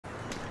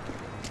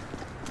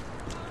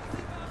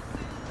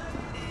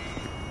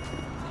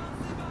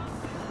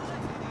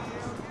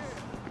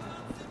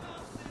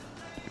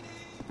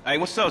Hey,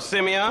 what's up,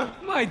 Simeon?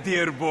 My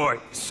dear boy,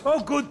 so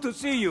good to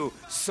see you.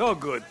 So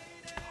good.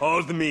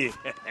 Hold me.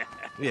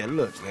 Yeah,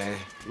 look, man.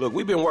 Look,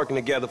 we've been working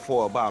together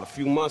for about a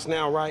few months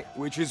now, right?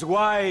 Which is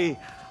why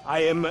I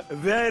am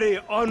very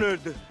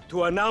honored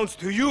to announce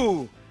to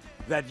you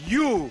that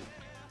you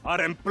are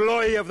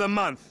Employee of the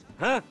Month.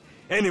 Huh?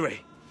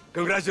 Anyway,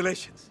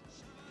 congratulations.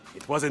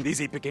 It wasn't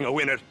easy picking a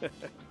winner.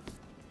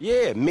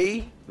 Yeah,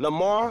 me,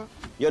 Lamar,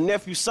 your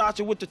nephew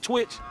Sacha with the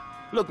Twitch.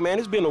 Look, man,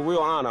 it's been a real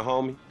honor,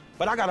 homie.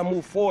 But I gotta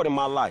move forward in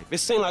my life. It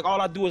seems like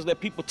all I do is let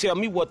people tell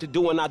me what to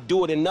do and I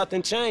do it and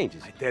nothing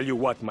changes. I tell you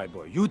what, my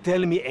boy. You tell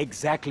me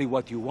exactly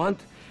what you want,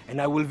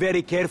 and I will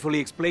very carefully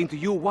explain to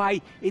you why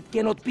it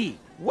cannot be.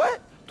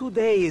 What?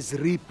 Today is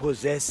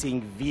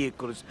repossessing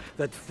vehicles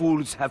that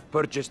fools have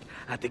purchased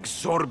at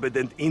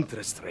exorbitant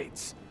interest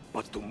rates.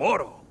 But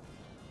tomorrow,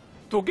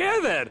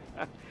 together,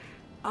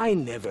 I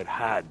never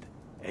had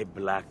a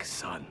black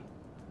son.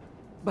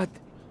 But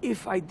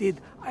if I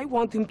did, I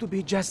want him to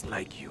be just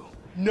like you.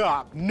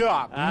 Knock,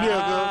 knock,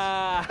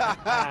 nigga.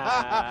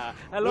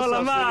 Hello,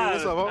 Lamar.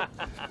 What's up, homie?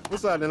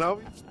 What's up, then,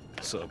 homie?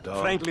 What's up,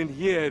 dog? Franklin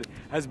here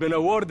has been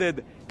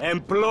awarded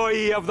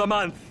Employee of the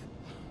Month.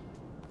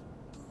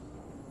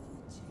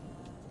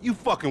 You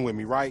fucking with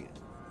me, right?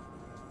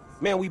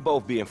 Man, we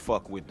both being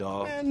fucked with,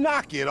 dog. Man,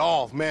 knock it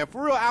off, man.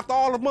 For real, after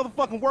all the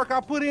motherfucking work I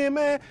put in,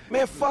 man.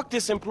 Man, fuck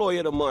this Employee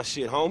of the Month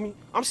shit, homie.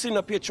 I'm sitting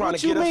up here trying to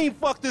get us... What you mean,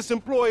 fuck this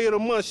Employee of the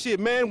Month shit,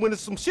 man? When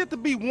there's some shit to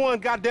be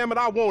won, goddammit,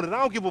 I want it. I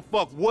don't give a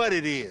fuck what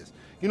it is.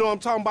 You know what I'm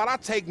talking about? I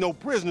take no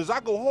prisoners. I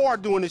go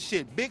hard doing this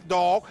shit. Big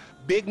dog,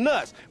 big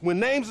nuts.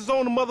 When names is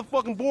on the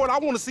motherfucking board, I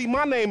want to see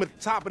my name at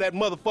the top of that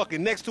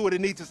motherfucking next to it.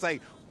 It needs to say,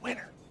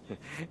 winner.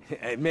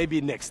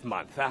 Maybe next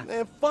month, huh?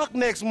 Man, fuck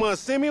next month,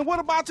 Simeon. What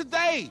about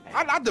today?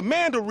 I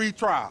demand a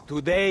retrial.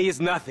 Today is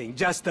nothing,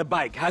 just a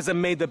bike. Hasn't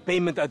made a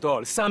payment at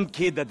all. Some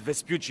kid at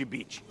Vespucci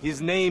Beach.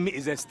 His name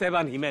is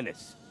Esteban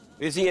Jimenez.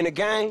 Is he in the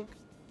gang?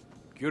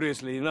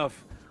 Curiously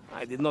enough,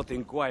 I did not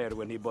inquire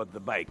when he bought the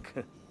bike.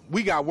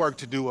 We got work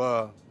to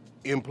do,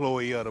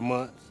 Employee of the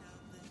Month.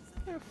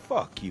 Man,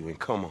 fuck you and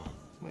come on.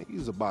 Man,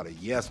 you's about a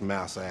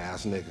yes-mouse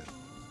ass nigga.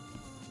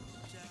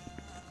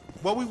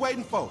 What we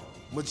waiting for?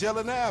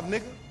 Magellan Ave,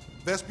 nigga.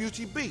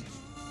 Vespucci Beach.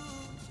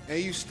 And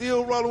you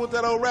still rolling with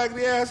that old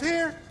raggedy ass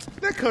hair?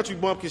 That country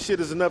bumpkin shit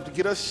is enough to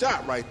get us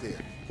shot right there.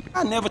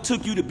 I never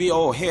took you to be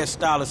old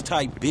hairstylist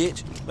type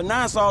bitch, but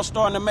now it's all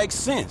starting to make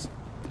sense.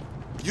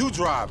 You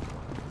drive it.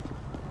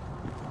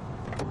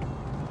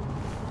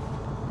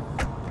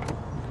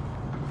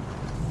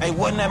 Hey,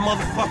 wasn't that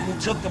motherfucker who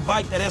took the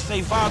bike that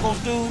S.A. Vagos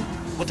dude?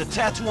 With the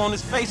tattoo on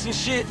his face and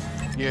shit?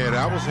 Yeah,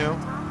 that was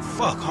him.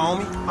 Fuck,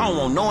 homie. I don't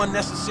want no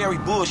unnecessary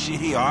bullshit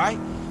here, all right?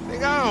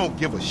 Nigga, I don't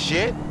give a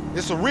shit.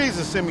 It's a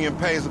reason Simeon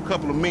pays a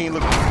couple of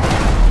mean-looking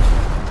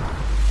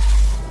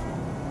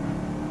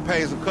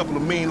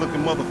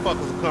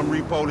motherfuckers to come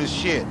repo this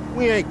shit.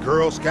 We ain't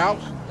Girl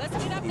Scouts.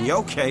 In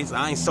your case,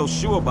 I ain't so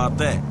sure about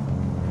that.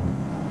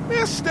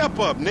 Man, step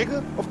up,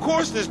 nigga. Of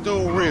course this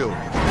dude real.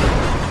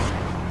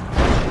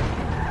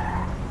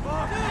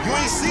 You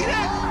ain't see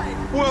that?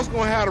 Who else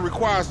gonna have the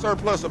required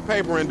surplus of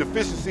paper and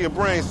deficiency of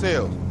brain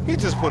cells? He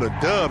just put a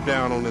dub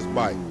down on this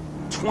bike.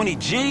 20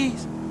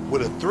 G's?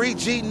 With a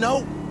 3G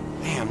note?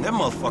 Damn, that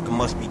motherfucker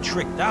must be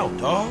tricked out,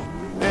 dawg.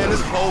 Man,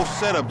 this whole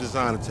setup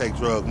designed to take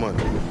drug money.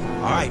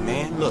 All right,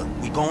 man, look,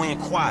 we go in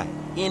quiet.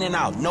 In and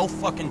out, no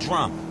fucking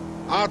drama.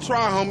 I'll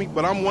try, homie,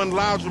 but I'm one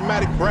loud,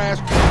 dramatic, brass,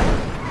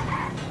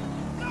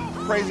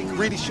 crazy,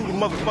 greedy, shooting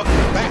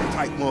motherfucking back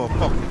type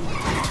motherfucker.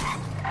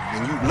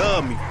 And you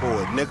love me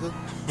for it, nigga.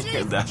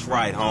 That's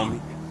right, homie.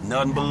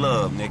 Nothing but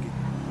love, nigga.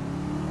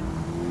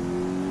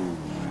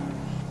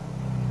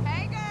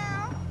 Hey,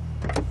 girl.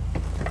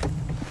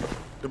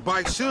 The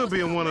bike should be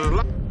in one of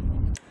the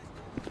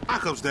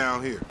lockups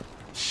down here.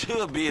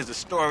 Should be is the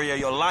story of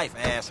your life,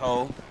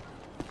 asshole.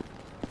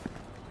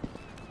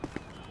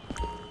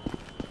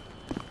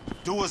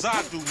 Do as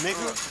I do,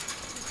 nigga.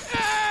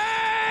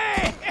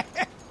 Hey!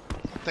 I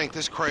think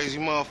this crazy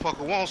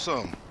motherfucker wants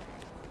something.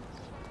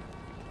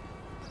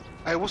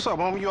 Hey, what's up,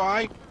 homie? You all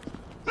right?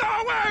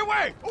 No,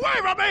 wait! Away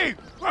from me!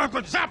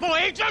 Good Zappo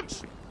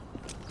agents!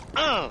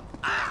 Yeah,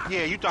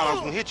 you thought I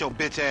was gonna hit your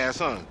bitch ass,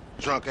 huh?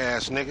 Drunk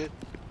ass nigga.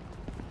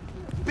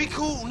 Be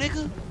cool,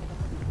 nigga.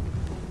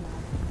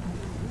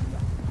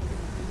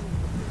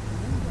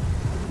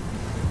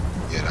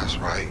 Yeah, that's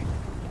right.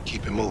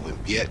 Keep it moving,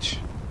 bitch.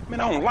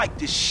 Man, I don't like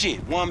this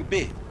shit one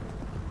bit.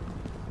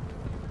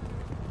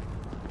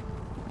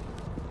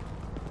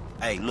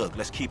 Hey, look,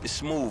 let's keep it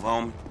smooth,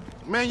 homie.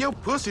 Man, your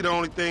pussy the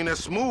only thing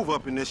that's smooth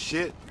up in this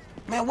shit.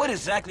 Man, what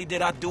exactly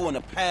did I do in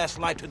a past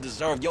life to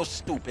deserve your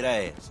stupid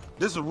ass?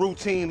 This is a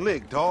routine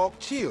lick, dog.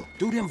 Chill.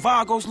 Do them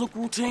Vagos look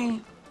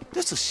routine?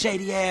 This a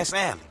shady-ass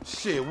alley.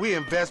 Shit, we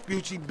in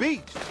Vespucci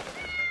Beach.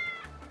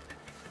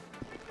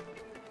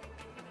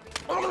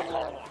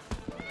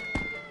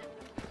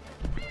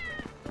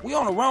 We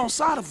on the wrong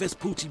side of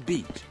Vespucci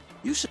Beach.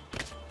 You should...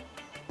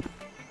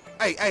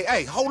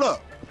 Hey, hold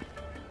up.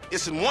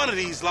 It's in one of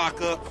these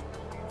lockups.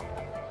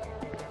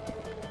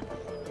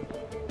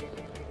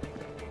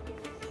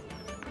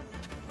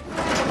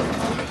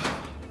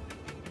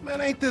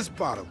 Man, ain't this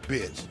about a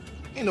bitch?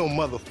 Ain't no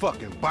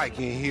motherfucking bike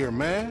in here,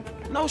 man.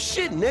 No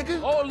shit, nigga.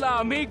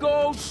 Hola,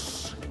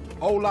 amigos.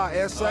 Hola,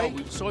 S.A.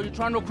 We saw you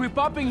trying to creep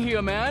up in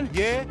here, man.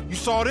 Yeah? You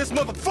saw this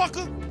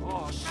motherfucker?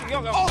 Oh, shit.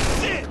 Oh,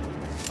 shit!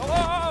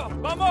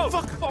 Vamos!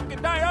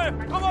 Fucking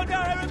down. Come on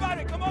down,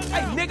 everybody. Come on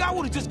Hey, down. nigga, I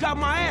would've just got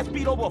my ass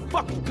beat over a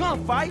fucking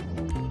gunfight.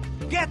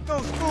 Get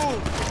those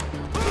fools!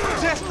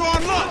 Just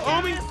on luck,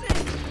 homie!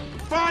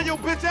 Find your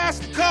bitch ass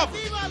to cover!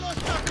 Look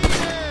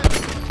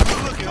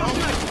at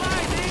homie.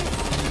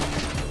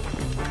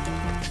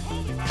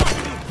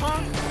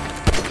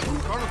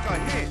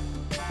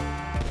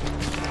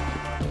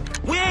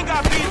 We ain't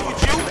got beef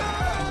with you.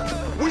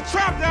 We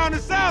trapped down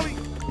this alley!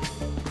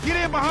 Get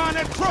in behind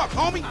that truck,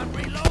 homie! I'm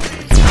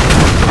reloading!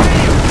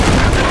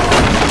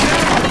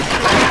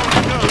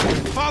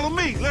 Follow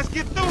me, let's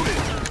get through this!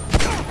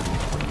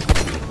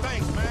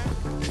 Thanks, man.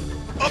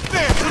 Up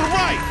there, to the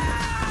right!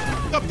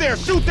 Up there,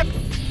 shoot that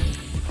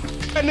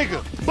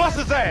nigga! Bust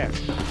his ass!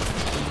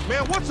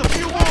 Man, what's a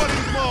few more of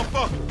these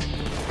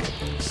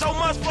motherfuckers? So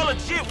much for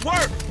legit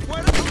work.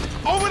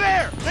 Over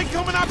there! They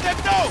coming out that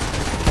door!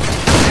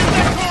 Get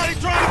that car, they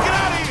trying to get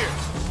out of here!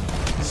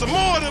 Some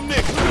more of them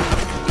niggas!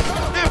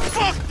 Man,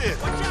 fuck this!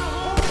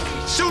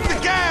 Shoot the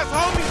gas,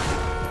 homie!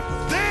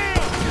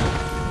 Damn!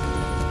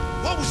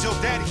 What was your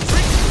daddy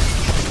drinking to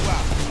get you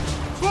out?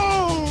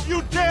 Boom!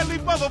 You deadly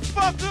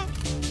motherfucker!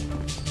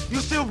 You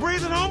still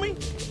breathing, homie?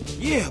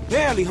 Yeah,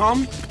 barely,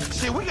 homie.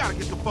 Shit, we gotta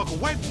get the fuck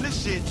away from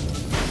this shit.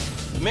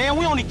 Man,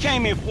 we only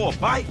came in for a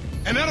bite.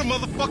 And that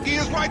motherfucker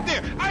is right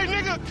there. Hey,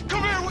 nigga,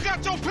 come here, we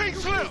got your pink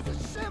slip.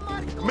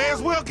 May as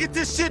well get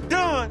this shit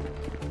done.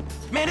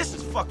 Man, this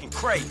is fucking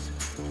crazy.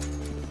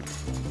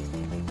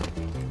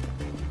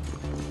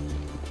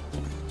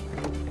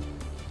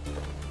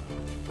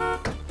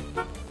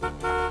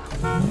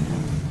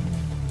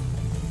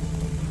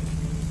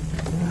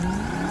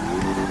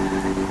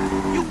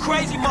 You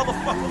crazy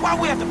motherfucker. Why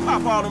we have to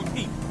pop all them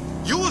people?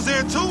 You was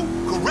there too.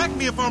 Correct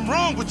me if I'm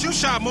wrong, but you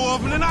shot more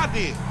of them than I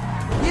did.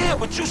 Yeah,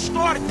 but you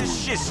started this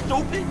shit,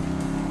 stupid.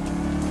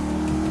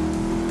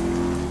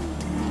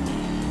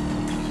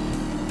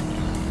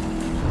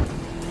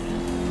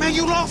 Man,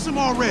 you lost him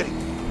already.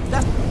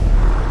 That's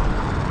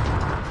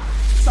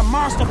a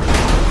monster.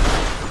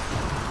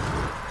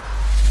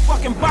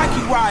 Fucking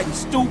bikey riding,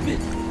 stupid.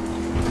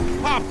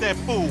 Pop that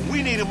fool.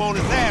 We need him on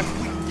his ass so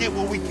we can get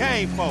what we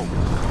came for.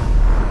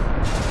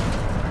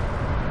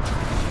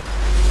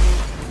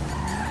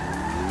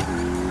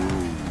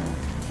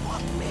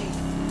 Fuck me.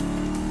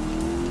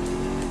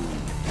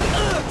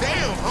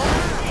 Damn,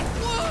 homie.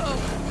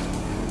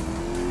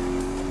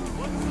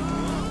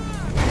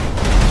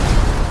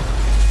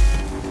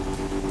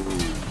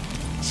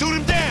 Shoot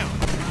him down.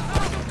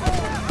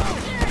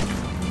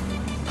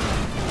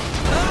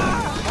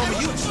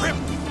 Homie, you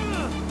tripping.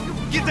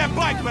 Get that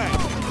bike back.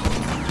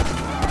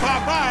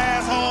 Bye-bye,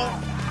 asshole.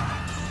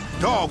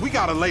 Dog, we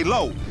gotta lay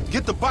low.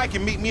 Get the bike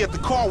and meet me at the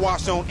car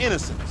wash on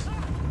Innocence.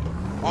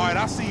 All right,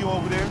 I'll see you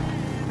over there.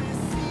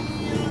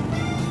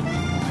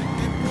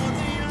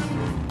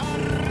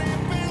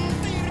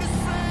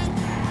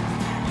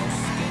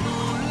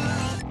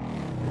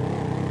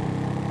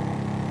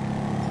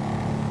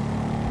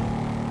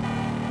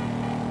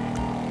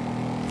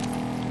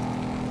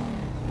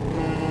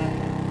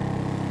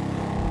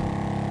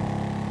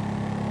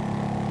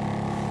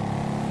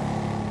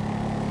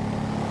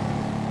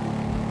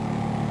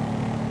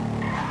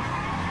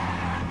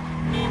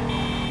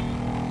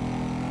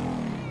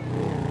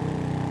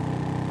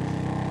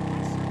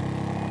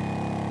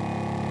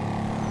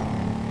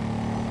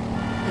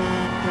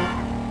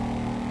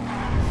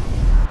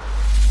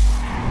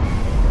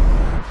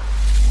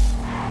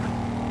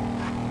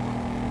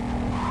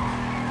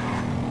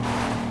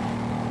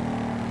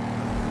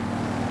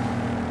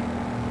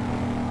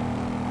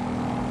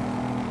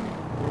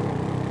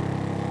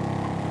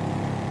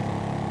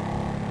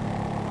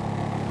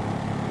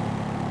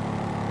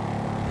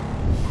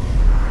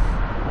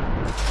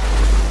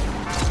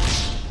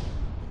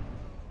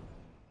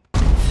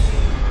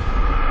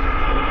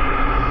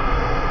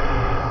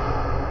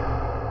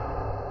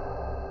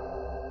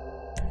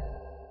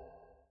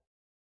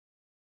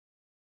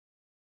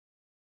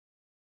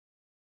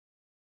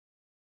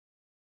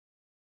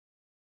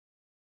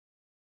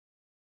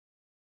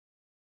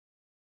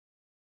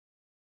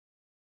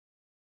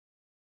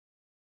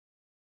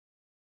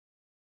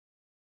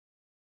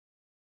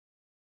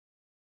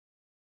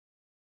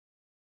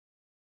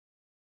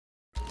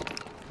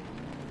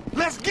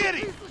 Let's get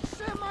it!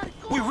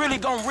 We really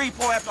gonna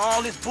repo after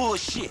all this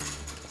bullshit.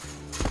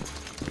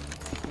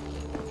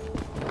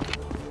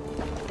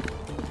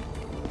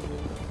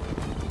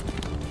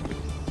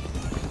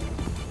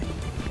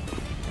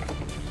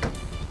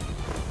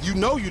 You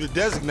know you the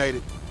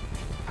designated.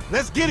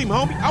 Let's get him,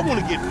 homie. I want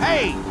to get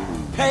paid.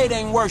 Paid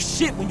ain't worth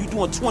shit when you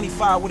doing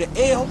 25 with an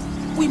L.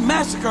 We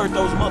massacred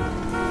those motherfuckers.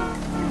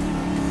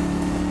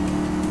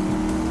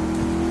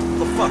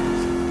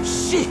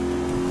 Shit.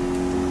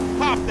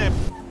 Pop that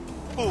fool.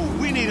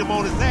 We need him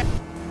on his ass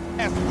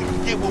so we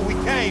can get what we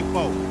came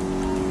for.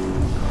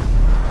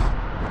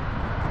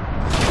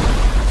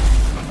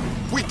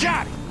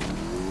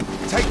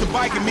 Take the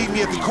bike and meet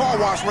me at the car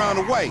wash round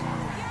the way.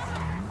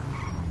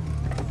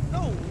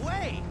 No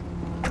way!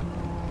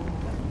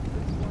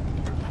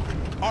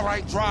 All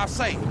right, drive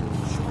safe.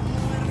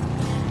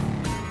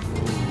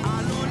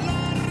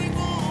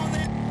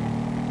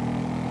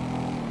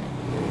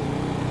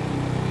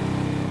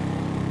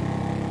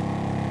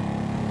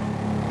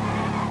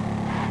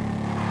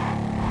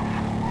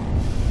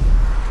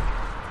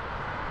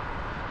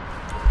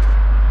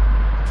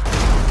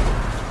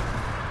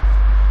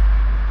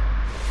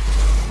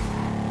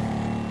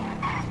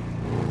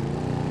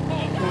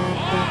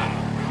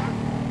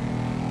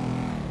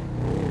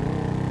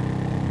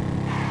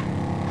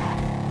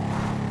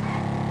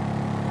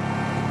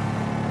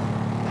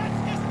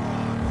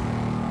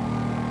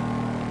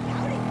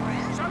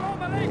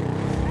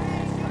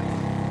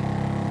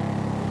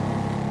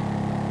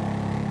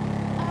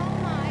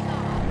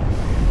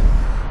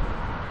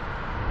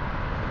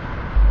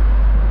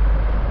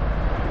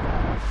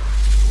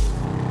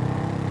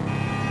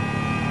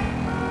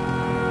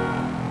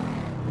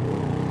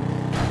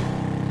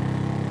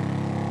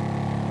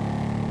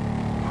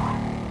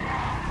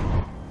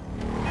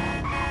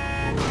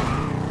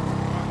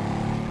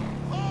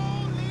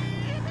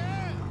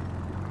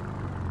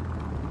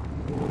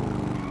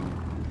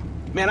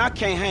 Man, I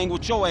can't hang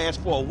with your ass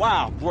for a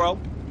while, bro.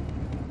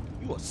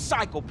 You a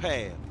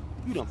psychopath.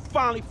 You done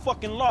finally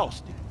fucking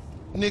lost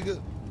it.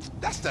 Nigga,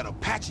 that's that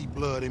Apache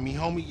blood in me,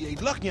 homie. You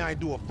ain't lucky I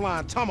ain't do a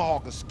flying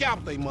tomahawk and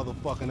scalp they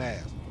motherfucking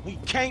ass. We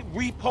can't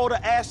repo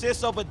the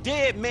assets of a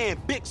dead man,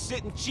 big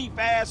sitting chief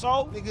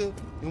asshole. Nigga,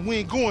 and we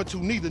ain't going to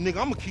neither, nigga.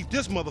 I'm gonna keep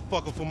this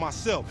motherfucker for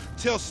myself.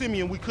 Tell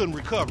Simeon we couldn't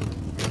recover.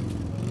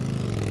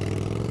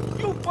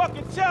 You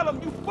fucking tell him,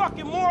 you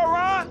fucking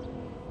moron.